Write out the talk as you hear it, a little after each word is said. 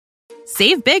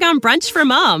Save big on brunch for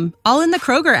mom, all in the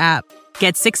Kroger app.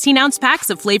 Get 16-ounce packs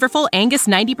of flavorful Angus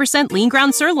 90% lean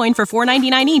ground sirloin for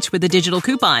 $4.99 each with a digital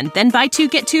coupon. Then buy 2,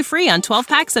 get 2 free on 12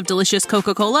 packs of delicious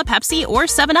Coca-Cola, Pepsi, or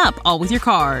 7-Up, all with your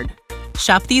card.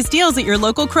 Shop these deals at your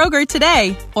local Kroger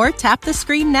today, or tap the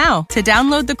screen now to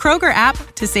download the Kroger app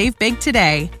to save big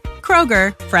today.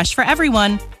 Kroger, fresh for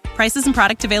everyone. Prices and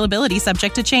product availability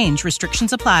subject to change.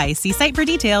 Restrictions apply. See site for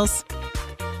details.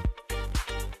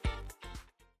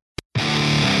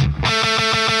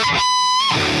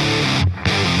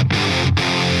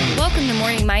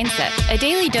 Mindset, a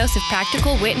daily dose of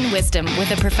practical wit and wisdom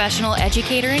with a professional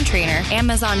educator and trainer,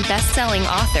 Amazon best-selling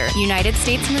author, United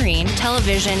States Marine,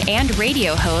 television and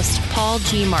radio host, Paul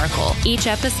G. Markel. Each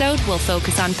episode will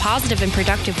focus on positive and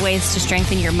productive ways to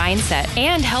strengthen your mindset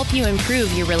and help you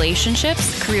improve your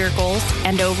relationships, career goals,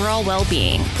 and overall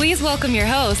well-being. Please welcome your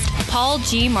host, Paul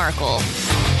G. Markel.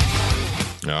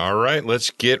 All right, let's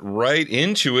get right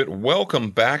into it. Welcome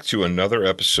back to another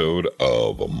episode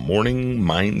of a Morning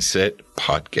Mindset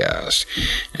Podcast.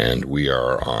 And we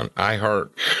are on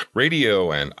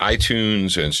iHeartRadio and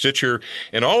iTunes and Stitcher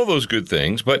and all of those good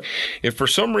things. But if for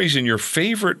some reason your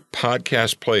favorite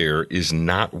podcast player is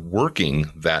not working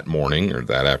that morning or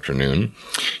that afternoon,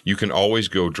 you can always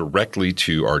go directly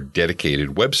to our dedicated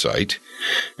website.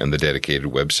 And the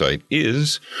dedicated website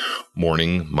is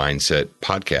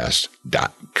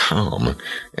morningmindsetpodcast.com.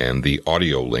 And the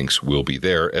audio links will be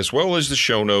there, as well as the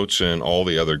show notes and all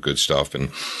the other good stuff.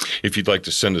 And if you'd like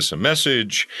to send us a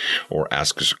message or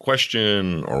ask us a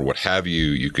question or what have you,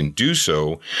 you can do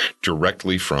so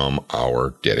directly from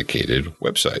our dedicated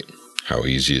website. How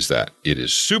easy is that? It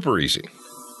is super easy.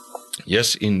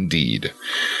 Yes, indeed.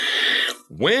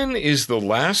 When is the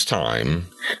last time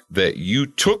that you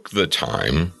took the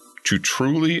time to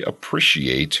truly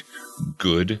appreciate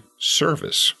good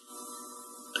service?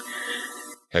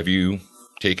 Have you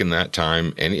taken that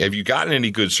time? And have you gotten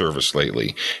any good service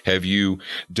lately? Have you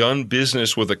done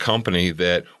business with a company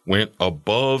that went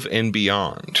above and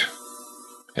beyond?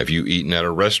 Have you eaten at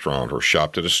a restaurant or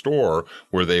shopped at a store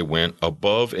where they went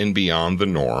above and beyond the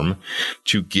norm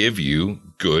to give you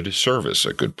good service,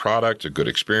 a good product, a good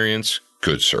experience,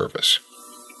 good service?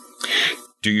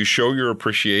 Do you show your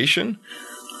appreciation,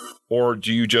 or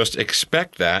do you just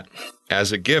expect that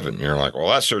as a given? You're like, well,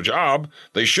 that's their job.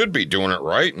 They should be doing it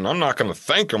right, and I'm not going to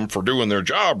thank them for doing their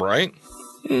job right.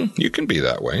 You can be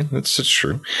that way. That's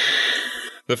true.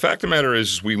 The fact of the matter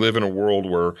is we live in a world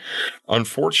where,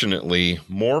 unfortunately,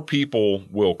 more people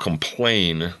will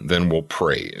complain than will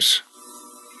praise.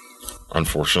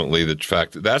 Unfortunately,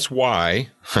 that is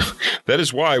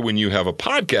why when you have a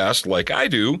podcast like I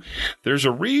do, there's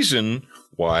a reason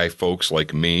why folks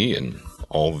like me and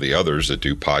all the others that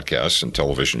do podcasts and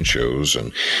television shows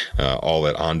and all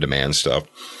that on-demand stuff,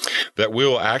 that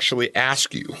we'll actually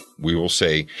ask you. We will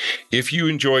say, if you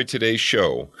enjoyed today's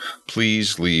show,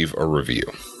 please leave a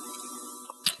review.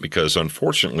 Because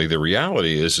unfortunately, the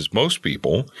reality is most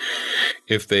people,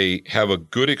 if they have a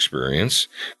good experience,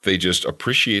 they just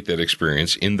appreciate that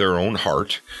experience in their own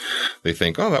heart. They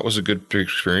think, oh, that was a good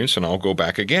experience and I'll go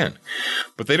back again.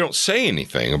 But they don't say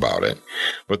anything about it.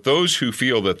 But those who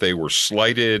feel that they were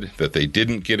slighted, that they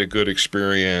didn't get a good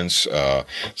experience,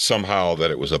 somehow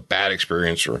that it was a bad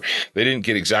experience, or they didn't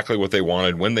get exactly what they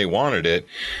wanted when they wanted it,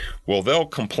 well, they'll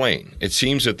complain. It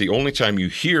seems that the only time you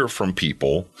hear from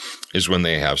people is when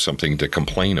they have something to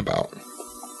complain about.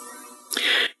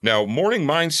 Now, Morning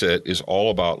Mindset is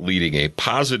all about leading a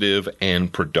positive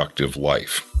and productive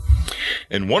life.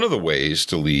 And one of the ways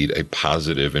to lead a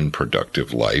positive and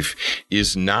productive life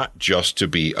is not just to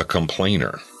be a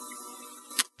complainer.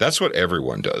 That's what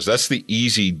everyone does. That's the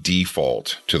easy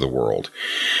default to the world.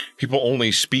 People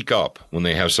only speak up when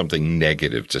they have something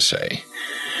negative to say.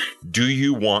 Do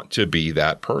you want to be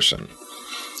that person?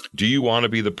 Do you want to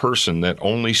be the person that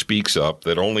only speaks up,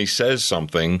 that only says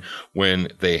something when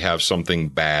they have something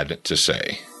bad to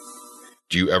say?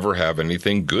 Do you ever have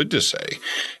anything good to say?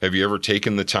 Have you ever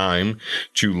taken the time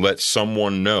to let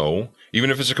someone know, even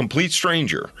if it's a complete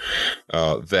stranger,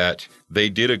 that they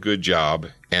did a good job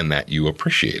and that you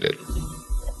appreciate it?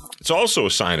 It's also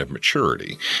a sign of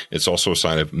maturity. It's also a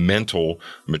sign of mental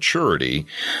maturity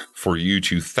for you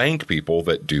to thank people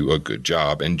that do a good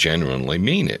job and genuinely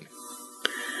mean it.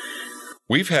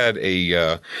 We've had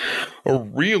a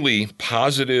really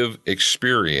positive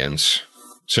experience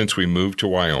since we moved to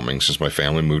Wyoming, since my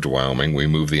family moved to Wyoming. We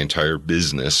moved the entire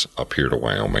business up here to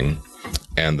Wyoming.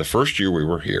 And the first year we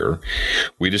were here,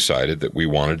 we decided that we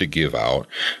wanted to give out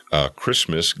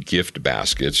Christmas gift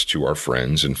baskets to our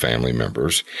friends and family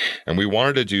members. And we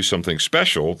wanted to do something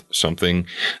special, something,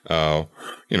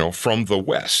 from the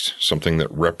West, something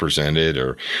that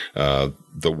represented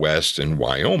the West and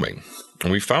Wyoming.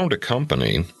 And we found a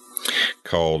company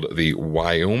called the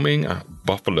Wyoming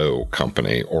Buffalo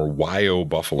Company, or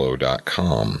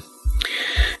wyobuffalo.com.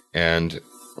 And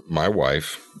my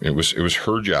wife, it was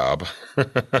her job.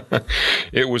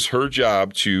 It was her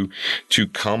job to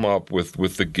come up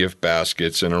with the gift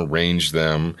baskets and arrange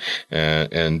them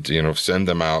and send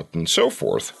them out and so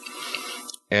forth.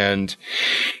 And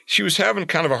she was having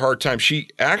kind of a hard time. She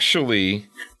actually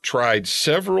tried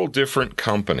several different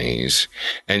companies,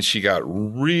 and she got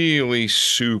really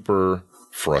super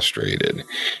frustrated.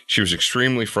 She was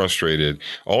extremely frustrated.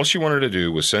 All she wanted to do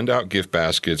was send out gift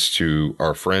baskets to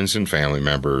our friends and family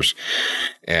members,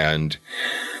 and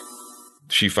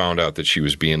she found out that she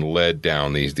was being led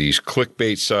down these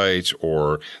clickbait sites,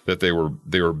 or that they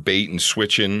were bait and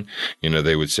switching.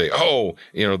 They would say,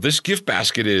 this gift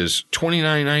basket is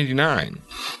 $29.99.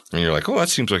 And you're like, oh, that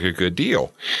seems like a good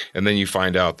deal. And then you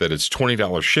find out that it's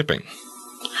 $20 shipping,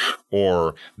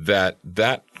 or that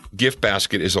gift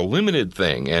basket is a limited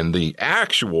thing and the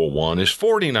actual one is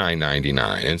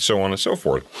 $49.99, and so on and so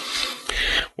forth.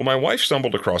 Well, my wife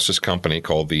stumbled across this company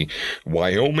called the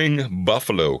Wyoming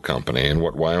Buffalo Company. And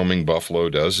what Wyoming Buffalo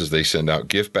does is they send out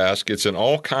gift baskets and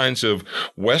all kinds of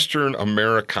Western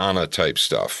Americana type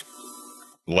stuff,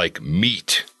 like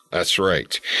meat. That's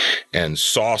right. And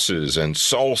sauces and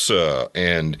salsa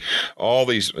and all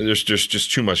these. There's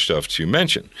just too much stuff to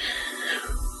mention.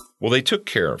 Well, they took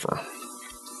care of her.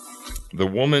 The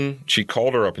woman, she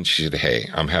called her up and she said, hey,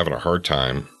 I'm having a hard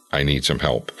time. I need some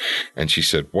help. And she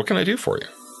said, what can I do for you?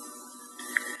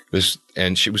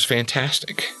 And she was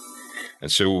fantastic. And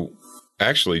so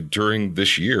actually during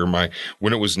this year,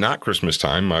 when it was not Christmas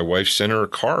time, my wife sent her a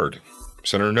card,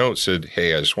 sent her a note, said,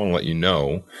 hey, I just want to let you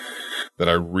know that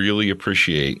I really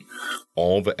appreciate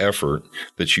all the effort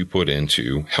that you put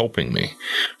into helping me,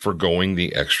 for going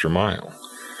the extra mile.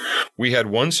 We had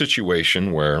one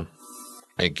situation where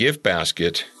a gift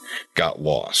basket got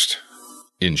lost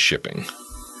in shipping.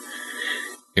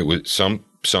 It was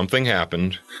something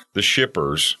happened. The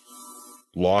shippers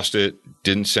lost it,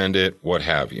 didn't send it, what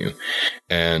have you.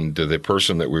 And the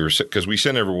person that because we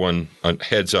sent everyone a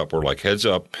heads up. We're like, heads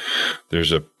up,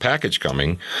 there's a package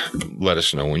coming. Let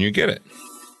us know when you get it.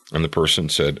 And the person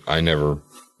said, I never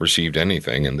received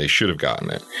anything, and they should have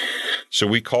gotten it. So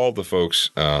we called the folks,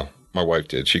 my wife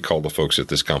did. She called the folks at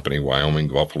this company, Wyoming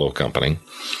Buffalo Company.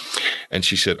 And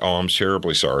she said, oh, I'm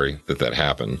terribly sorry that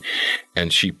happened.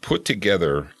 And she put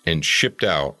together and shipped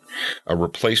out a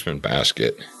replacement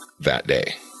basket that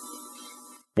day.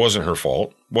 Wasn't her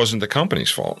fault. Wasn't the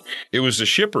company's fault. It was the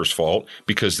shipper's fault,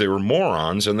 because they were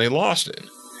morons and they lost it.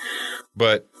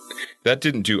 But that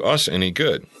didn't do us any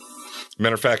good.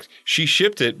 Matter of fact, she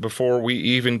shipped it before we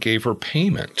even gave her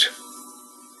payment.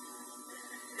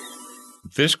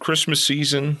 This Christmas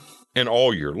season and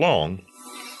all year long,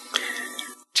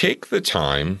 take the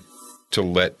time to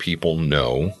let people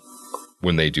know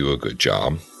when they do a good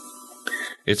job.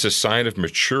 It's a sign of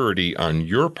maturity on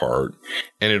your part,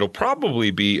 and it'll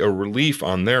probably be a relief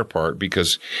on their part,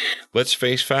 because let's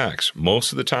face facts.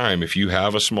 Most of the time, if you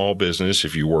have a small business,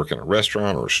 if you work in a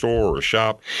restaurant or a store or a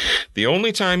shop, the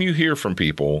only time you hear from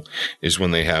people is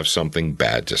when they have something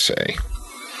bad to say.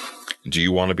 Do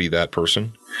you want to be that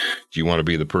person? Do you want to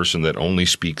be the person that only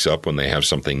speaks up when they have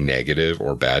something negative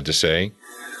or bad to say?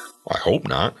 I hope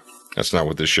not. That's not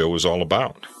what this show is all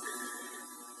about.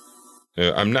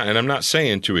 I'm not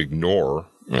saying to ignore,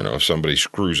 if somebody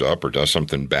screws up or does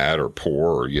something bad or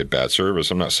poor or you get bad service.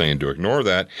 I'm not saying to ignore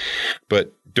that,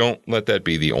 but don't let that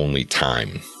be the only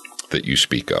time that you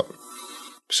speak up.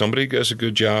 If somebody does a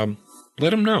good job, let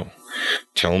them know.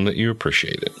 Tell them that you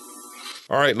appreciate it.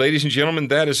 All right, ladies and gentlemen,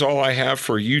 that is all I have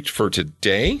for you for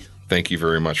today. Thank you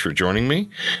very much for joining me.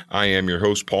 I am your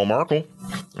host, Paul Markle,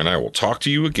 and I will talk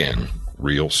to you again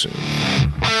real soon.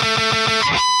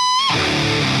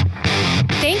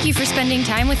 Thank you for spending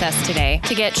time with us today.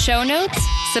 To get show notes,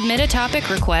 submit a topic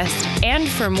request, and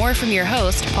for more from your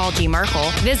host, Paul G. Markle,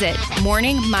 visit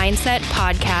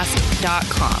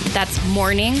morningmindsetpodcast.com. That's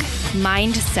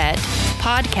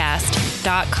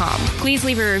morningmindsetpodcast.com. Please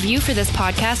leave a review for this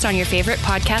podcast on your favorite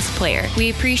podcast player. We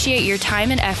appreciate your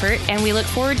time and effort, and we look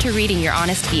forward to reading your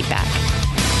honest feedback.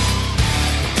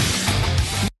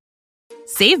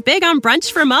 Save big on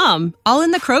brunch for mom, all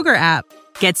in the Kroger app.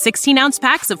 Get 16-ounce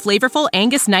packs of flavorful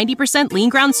Angus 90% lean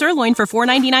ground sirloin for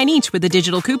 $4.99 each with a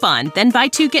digital coupon. Then buy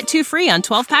 2, get 2 free on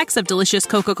 12 packs of delicious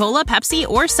Coca-Cola, Pepsi,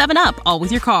 or 7-Up, all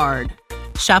with your card.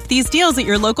 Shop these deals at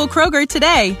your local Kroger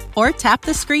today, or tap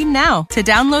the screen now to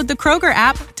download the Kroger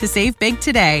app to save big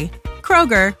today.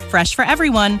 Kroger, fresh for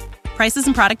everyone. Prices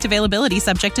and product availability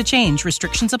subject to change.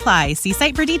 Restrictions apply. See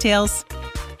site for details.